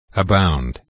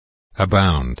abound,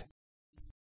 abound.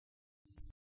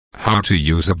 How to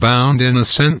use abound in a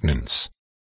sentence.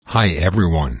 Hi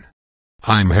everyone.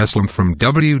 I'm Heslam from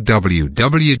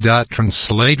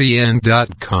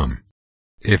www.translatein.com.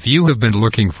 If you have been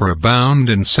looking for abound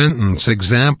in sentence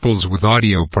examples with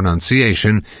audio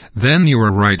pronunciation, then you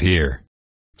are right here.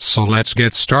 So let's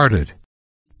get started.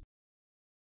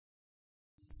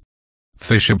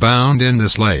 Fish abound in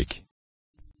this lake.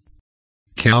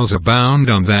 Cows abound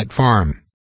on that farm.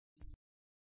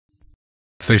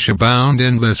 Fish abound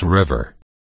in this river.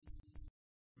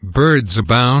 Birds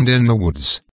abound in the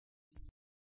woods.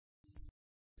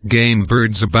 Game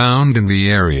birds abound in the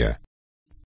area.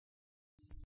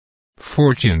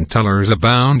 Fortune tellers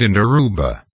abound in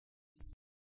Aruba.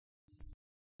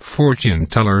 Fortune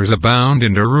tellers abound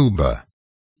in Aruba.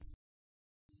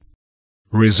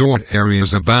 Resort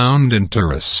areas abound in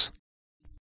tourists.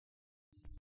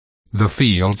 The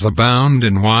fields abound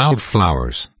in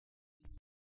wildflowers.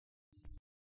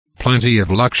 Plenty of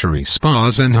luxury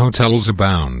spas and hotels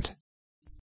abound.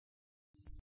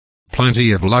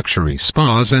 Plenty of luxury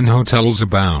spas and hotels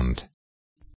abound.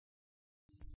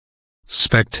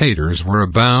 Spectators were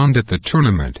abound at the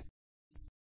tournament.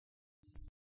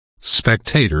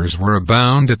 Spectators were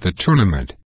abound at the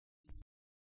tournament.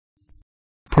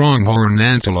 Pronghorn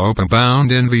antelope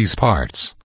abound in these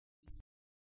parts.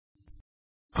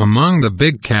 Among the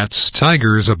big cats,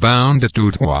 tigers abound at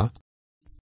Utah.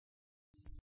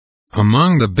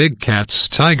 Among the big cats,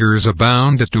 tigers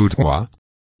abound at Utah.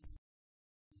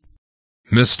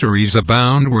 Mysteries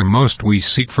abound where most we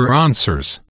seek for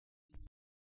answers.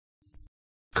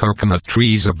 Coconut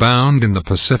trees abound in the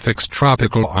Pacific's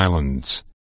tropical islands.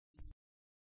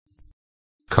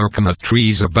 Coconut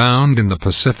trees abound in the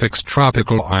Pacific's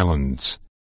tropical islands.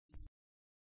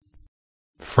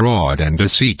 Fraud and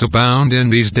deceit abound in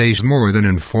these days more than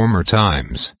in former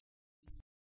times.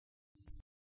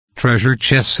 Treasure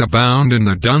chests abound in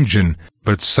the dungeon,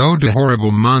 but so do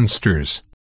horrible monsters.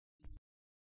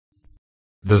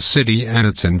 The city and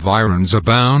its environs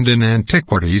abound in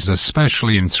antiquities,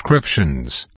 especially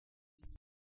inscriptions.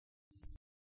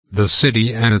 The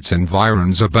city and its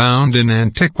environs abound in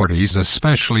antiquities,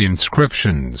 especially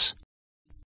inscriptions.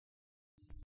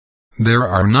 There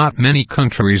are not many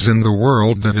countries in the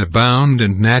world that abound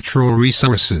in natural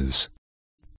resources.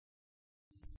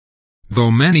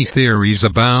 Though many theories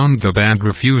abound, the band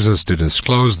refuses to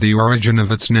disclose the origin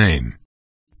of its name.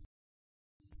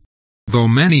 Though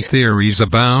many theories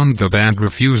abound, the band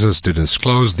refuses to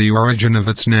disclose the origin of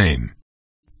its name.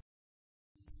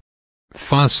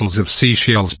 Fossils of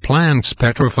seashells, plants,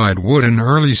 petrified wood and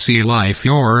early sea life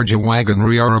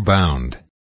wagonry are abound.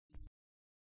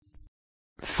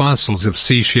 Fossils of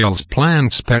seashells,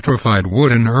 plants, petrified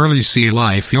wood and early sea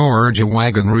life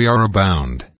wagonry are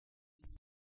abound.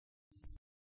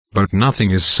 But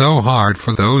nothing is so hard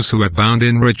for those who abound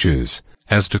in riches,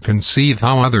 as to conceive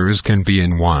how others can be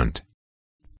in want.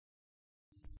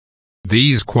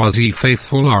 These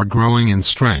quasi-faithful are growing in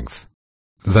strength.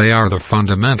 They are the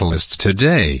fundamentalists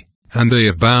today, and they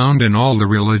abound in all the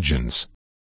religions.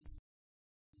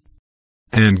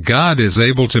 And God is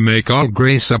able to make all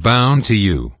grace abound to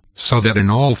you, so that in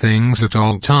all things at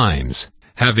all times,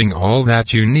 having all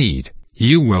that you need,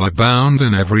 you will abound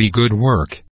in every good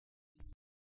work.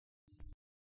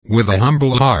 With a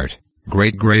humble heart,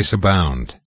 great grace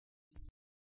abound.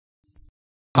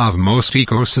 Of most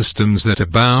ecosystems that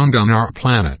abound on our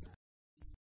planet.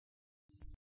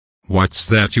 What's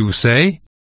that you say?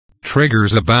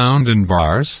 Triggers abound in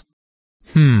bars?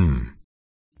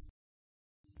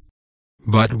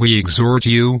 But we exhort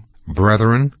you,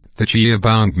 brethren, that ye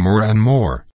abound more and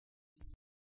more.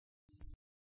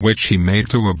 Which he made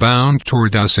to abound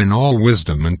toward us in all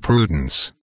wisdom and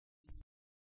prudence.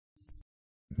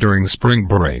 During spring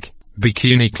break,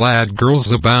 bikini-clad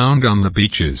girls abound on the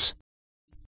beaches.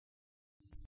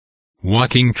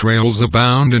 Walking trails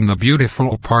abound in the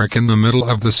beautiful park in the middle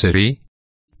of the city.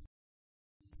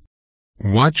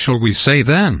 What shall we say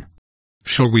then?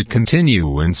 Shall we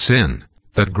continue in sin,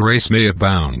 that grace may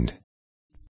abound?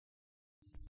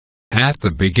 At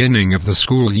the beginning of the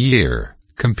school year,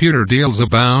 computer deals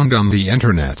abound on the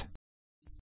internet.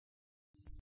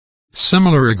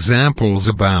 Similar examples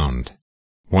abound.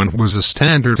 One was a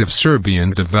standard of Serbian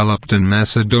developed in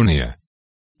Macedonia.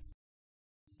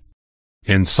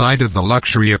 Inside of the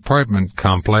luxury apartment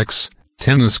complex,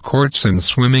 tennis courts and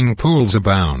swimming pools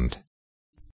abound.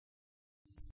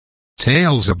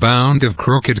 Tales abound of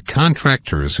crooked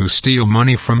contractors who steal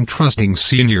money from trusting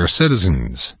senior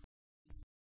citizens.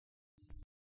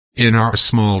 In our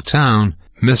small town,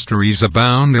 mysteries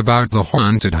abound about the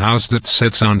haunted house that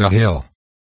sits on a hill.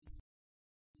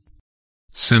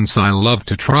 Since I love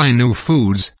to try new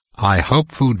foods, I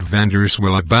hope food vendors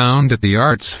will abound at the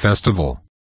arts festival.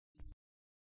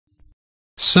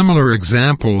 Similar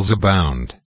examples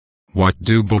abound. What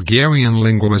do Bulgarian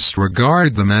linguists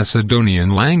regard the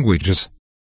Macedonian languages?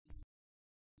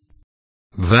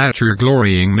 That your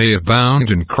glorying may abound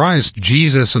in Christ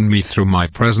Jesus and me through my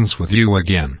presence with you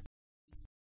again.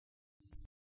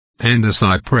 And this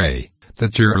I pray,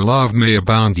 that your love may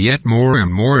abound yet more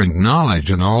and more in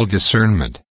knowledge and all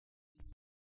discernment.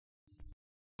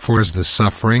 For as the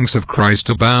sufferings of Christ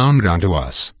abound unto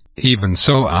us, even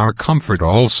so our comfort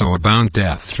also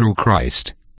aboundeth through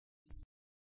Christ.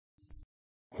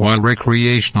 While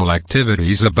recreational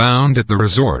activities abound at the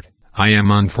resort, I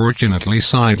am unfortunately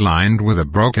sidelined with a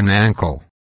broken ankle.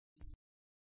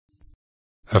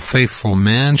 A faithful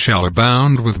man shall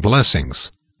abound with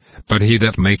blessings, but he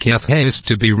that maketh haste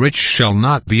to be rich shall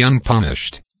not be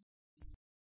unpunished.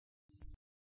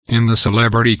 In the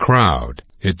celebrity crowd,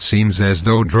 it seems as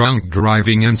though drunk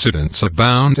driving incidents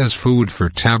abound as food for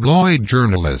tabloid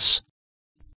journalists.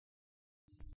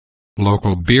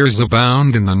 Local beers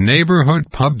abound in the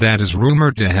neighborhood pub that is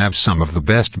rumored to have some of the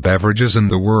best beverages in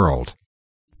the world.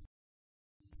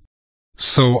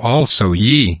 So also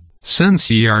ye, since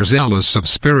ye are zealous of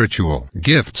spiritual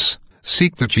gifts,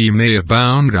 seek that ye may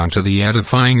abound unto the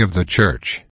edifying of the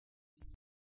church.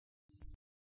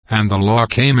 And the law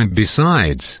came in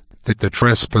besides, that the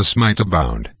trespass might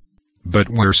abound. But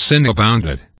where sin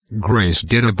abounded, grace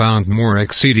did abound more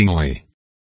exceedingly.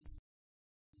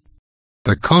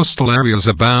 The coastal areas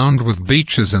abound with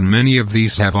beaches, and many of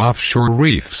these have offshore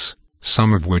reefs,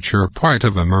 some of which are part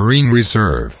of a marine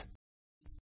reserve.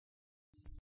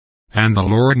 And the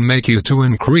Lord make you to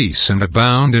increase and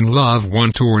abound in love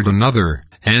one toward another,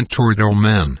 and toward all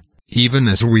men, even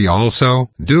as we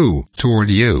also do toward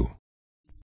you.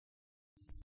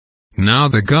 Now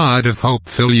the God of hope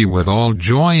fill you with all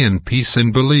joy and peace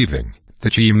in believing,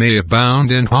 that ye may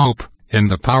abound in hope, in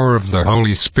the power of the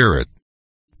Holy Spirit.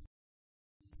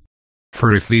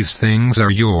 For if these things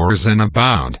are yours and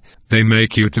abound, they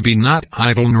make you to be not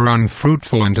idle nor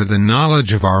unfruitful unto the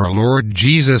knowledge of our Lord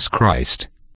Jesus Christ.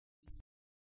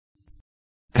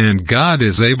 And God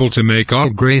is able to make all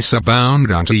grace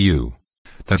abound unto you,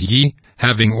 that ye,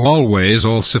 having always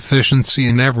all sufficiency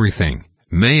in everything,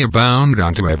 may abound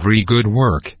unto every good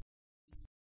work.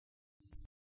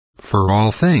 For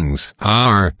all things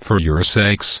are for your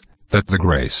sakes, that the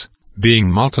grace,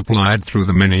 being multiplied through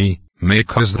the many, may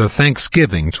cause the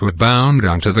thanksgiving to abound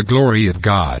unto the glory of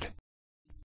God.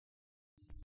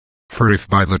 For if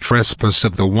by the trespass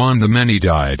of the one the many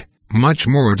died, much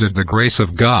more did the grace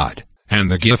of God, and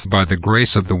the gift by the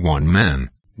grace of the one man,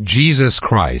 Jesus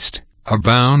Christ,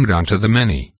 abound unto the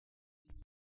many.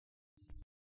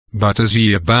 But as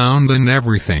ye abound in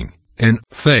everything, in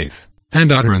faith,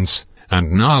 and utterance,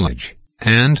 and knowledge,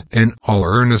 and in all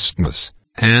earnestness,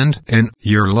 and in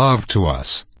your love to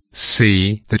us,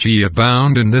 see that ye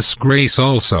abound in this grace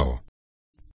also.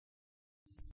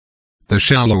 The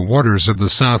shallow waters of the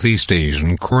Southeast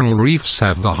Asian coral reefs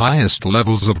have the highest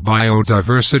levels of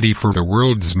biodiversity for the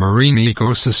world's marine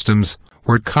ecosystems,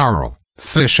 where coral,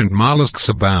 fish and mollusks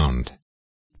abound.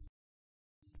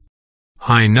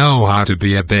 I know how to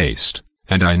be abased,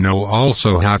 and I know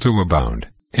also how to abound.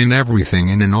 In everything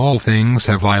and in all things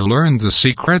have I learned the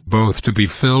secret, both to be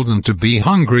filled and to be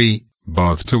hungry,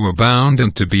 both to abound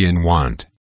and to be in want.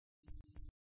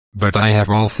 But I have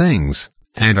all things,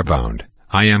 and abound.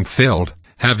 I am filled,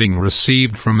 having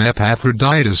received from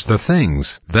Epaphroditus the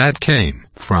things that came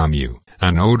from you,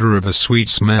 an odor of a sweet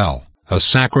smell, a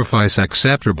sacrifice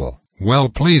acceptable,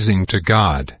 well-pleasing to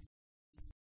God.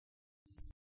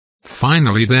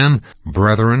 Finally then,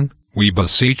 brethren, we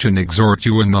beseech and exhort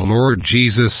you in the Lord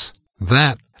Jesus,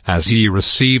 that, as ye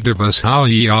received of us how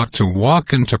ye ought to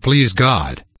walk and to please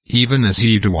God, even as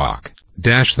ye do walk,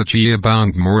 that ye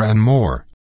abound more and more.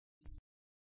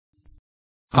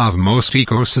 Of most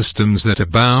ecosystems that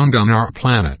abound on our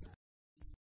planet,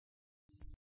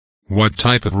 what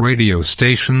type of radio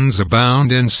stations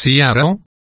abound in Seattle?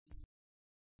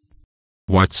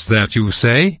 What's that you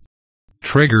say?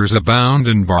 Triggers abound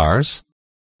in bars?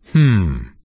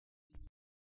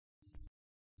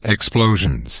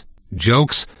 Explosions,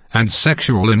 jokes, and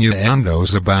sexual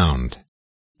innuendos abound.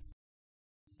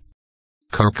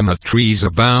 Coconut trees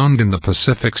abound in the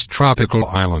Pacific's tropical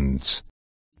islands.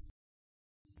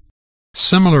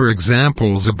 Similar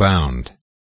examples abound.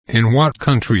 In what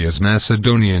country is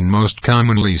Macedonian most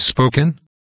commonly spoken?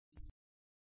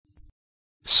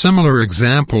 Similar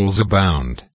examples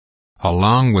abound.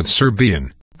 Along with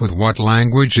Serbian, with what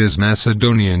language is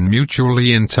Macedonian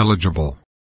mutually intelligible?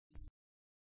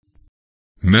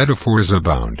 Metaphors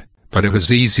abound, but it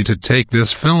was easy to take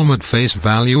this film at face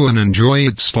value and enjoy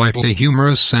its slightly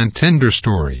humorous and tender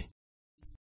story.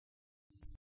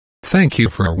 Thank you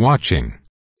for watching.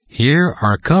 Here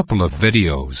are a couple of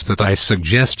videos that I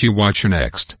suggest you watch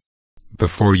next.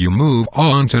 Before you move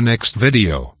on to next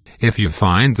video, if you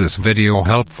find this video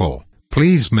helpful,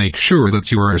 please make sure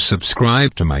that you are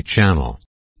subscribed to my channel.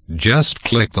 Just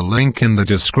click the link in the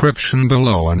description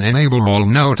below and enable all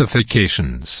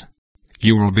notifications.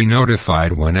 You will be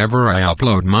notified whenever I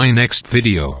upload my next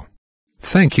video.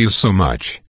 Thank you so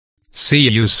much. See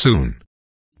you soon.